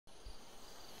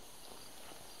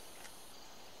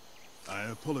I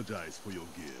apologize for your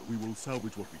gear. We will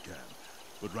salvage what we can.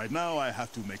 But right now, I have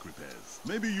to make repairs.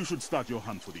 Maybe you should start your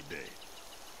hunt for the day.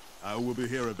 I will be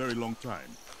here a very long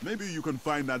time. Maybe you can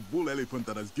find that bull elephant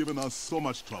that has given us so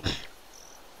much trouble.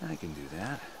 I can do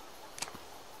that.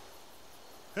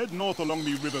 Head north along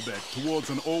the riverbed towards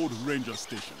an old ranger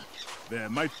station. There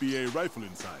might be a rifle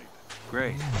inside.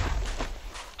 Great.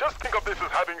 Just think of this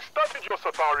as having started your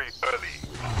safari early.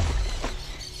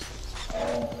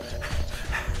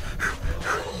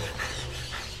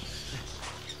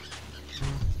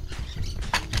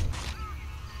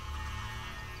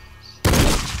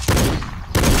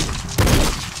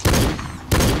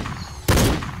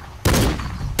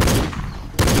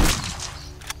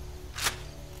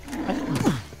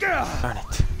 Darn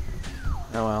it.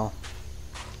 Oh well.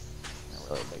 Not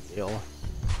really a big deal.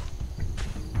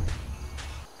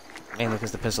 Mainly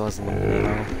because the pistol isn't, you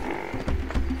know,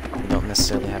 you don't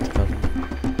necessarily have to cover.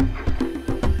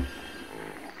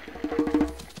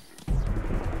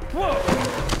 Whoa!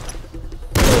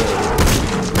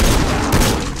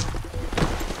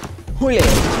 Hule!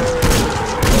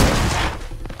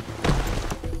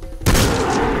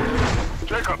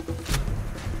 Jacob,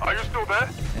 are you still there?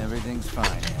 Everything's fine,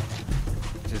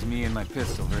 Ed. Just me and my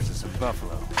pistol versus some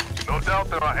buffalo. No doubt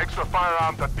there are extra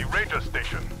firearms at the ranger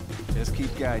station. Just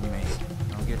keep guiding me.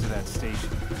 I'll get to that station.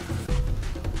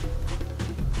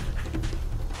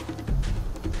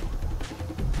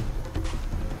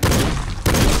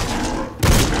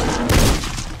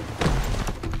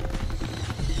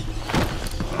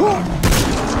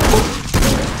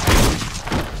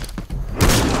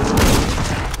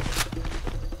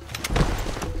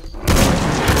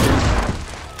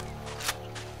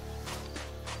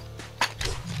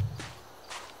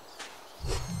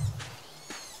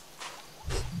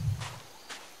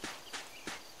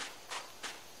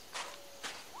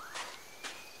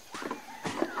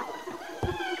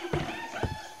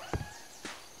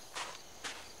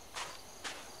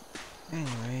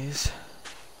 Anyways,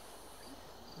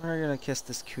 we're gonna kiss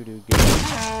this kudu girl.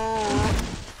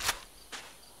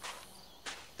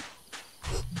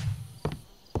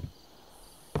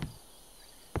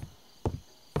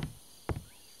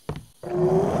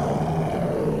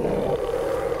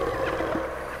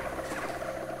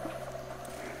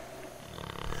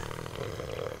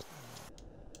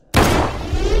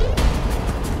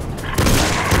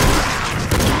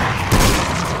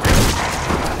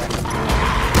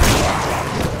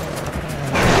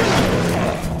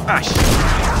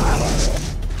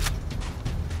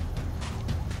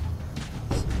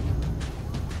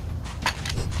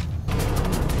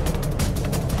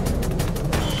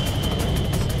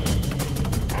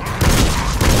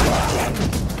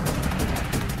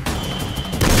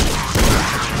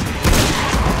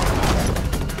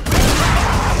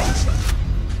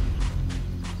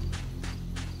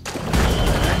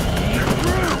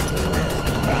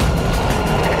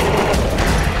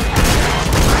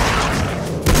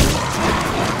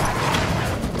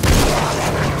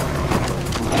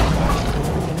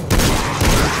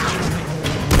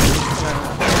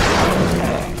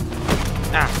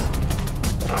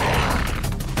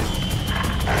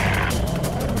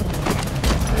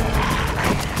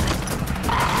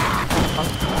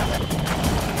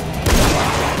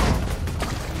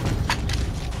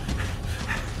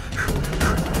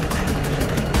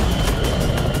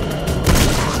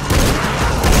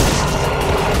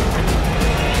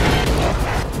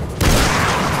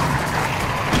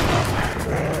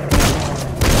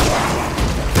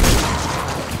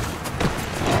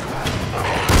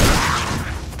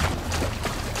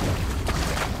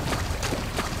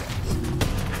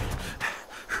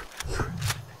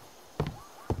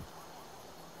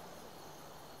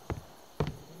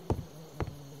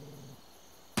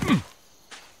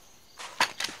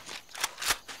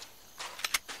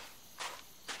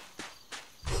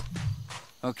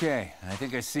 Okay, I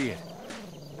think I see it.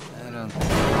 I don't think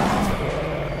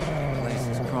the place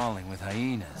is crawling with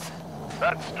hyenas.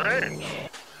 That's strange.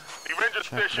 The ranger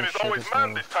station is always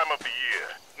manned this time of the year.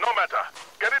 No matter.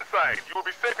 Get inside. You will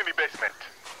be safe in the basement.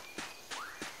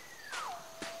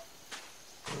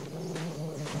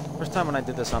 First time when I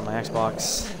did this on my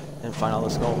Xbox, didn't find all the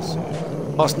skulls.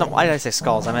 Oh, no, why did I say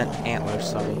skulls? I meant antlers,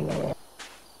 sorry.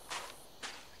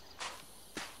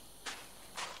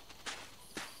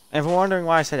 And if you're wondering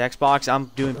why I said Xbox, I'm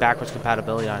doing backwards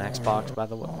compatibility on Xbox, by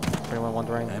the way, for anyone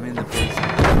wondering. I'm in the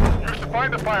basement. You should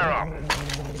find the firearm.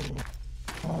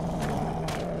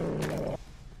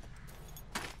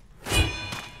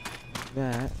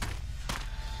 That.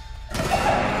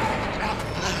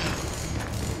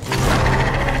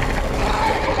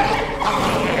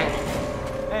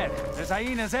 Ed, there's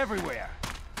hyenas everywhere.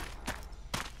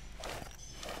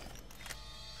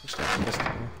 stuff this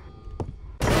time.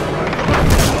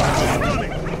 I'm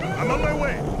running. I'm on my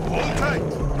way. Hold tight.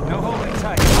 No holding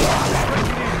tight.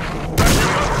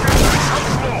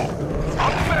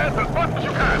 Upstairs as fast as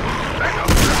you can. Take up.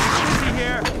 Easy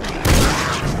here.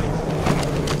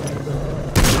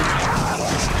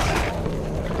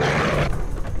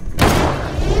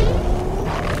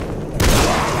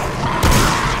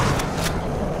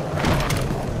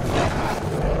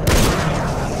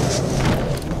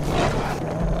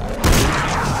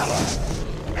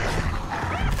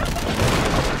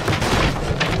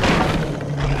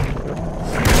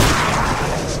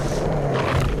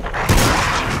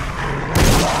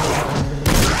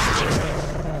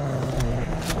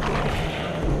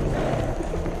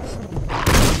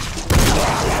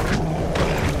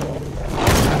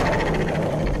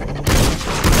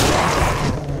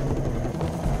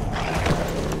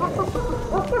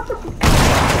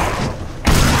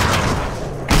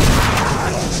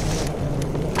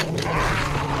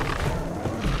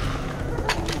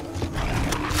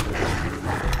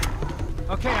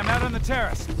 Okay, I'm out on the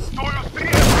terrace. Do you see a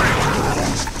bridge?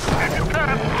 If you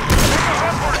can, take a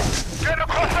run for it. Get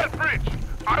across that bridge.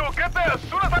 I will get there as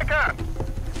soon as I can.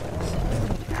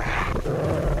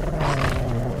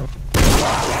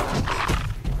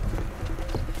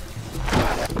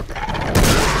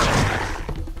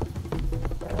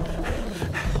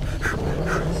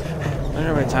 I don't know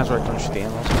how many times where I don't shoot the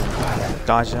animals.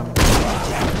 Dodge them.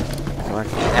 So I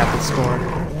can add the score.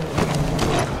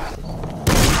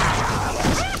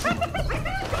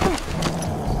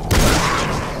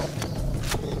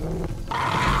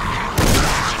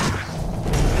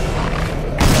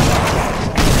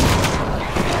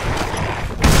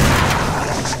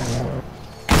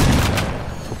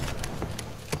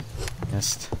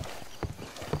 Missed.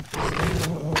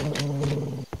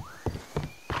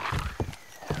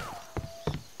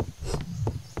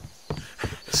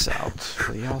 This out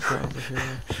for the alpha over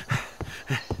here.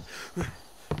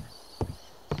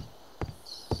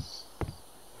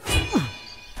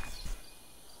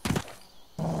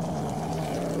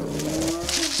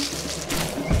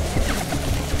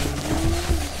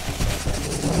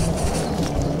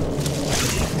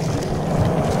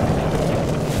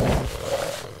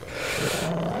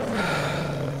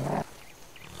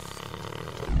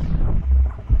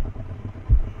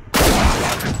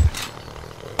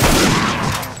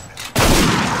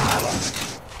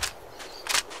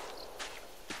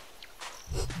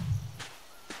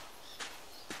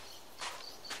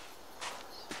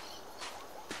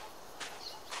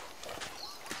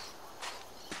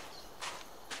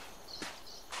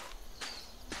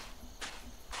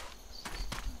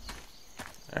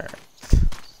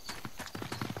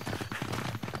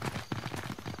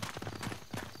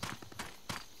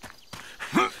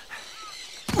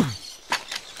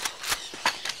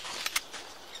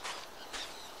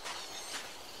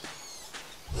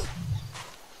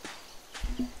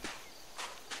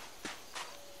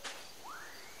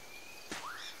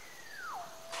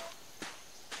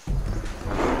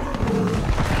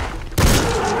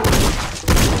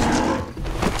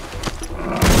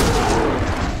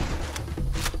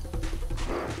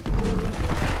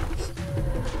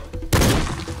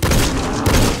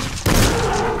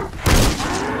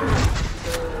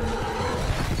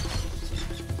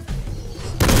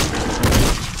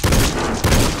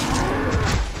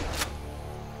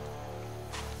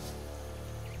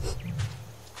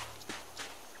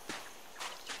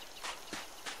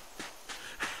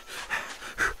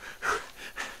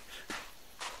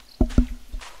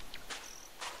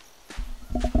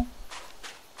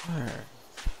 Alright.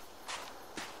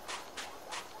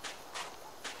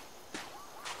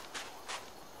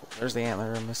 There's the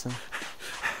antler I'm missing.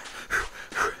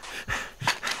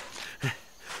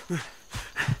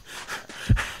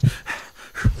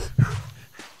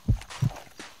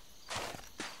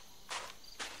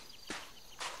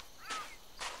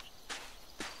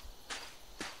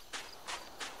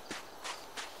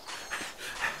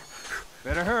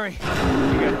 Better hurry. You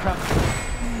got company.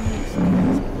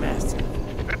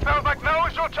 Massive. It sounds like now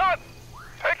is your chance.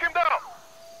 Take him down.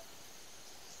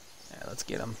 Yeah, let's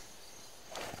get him.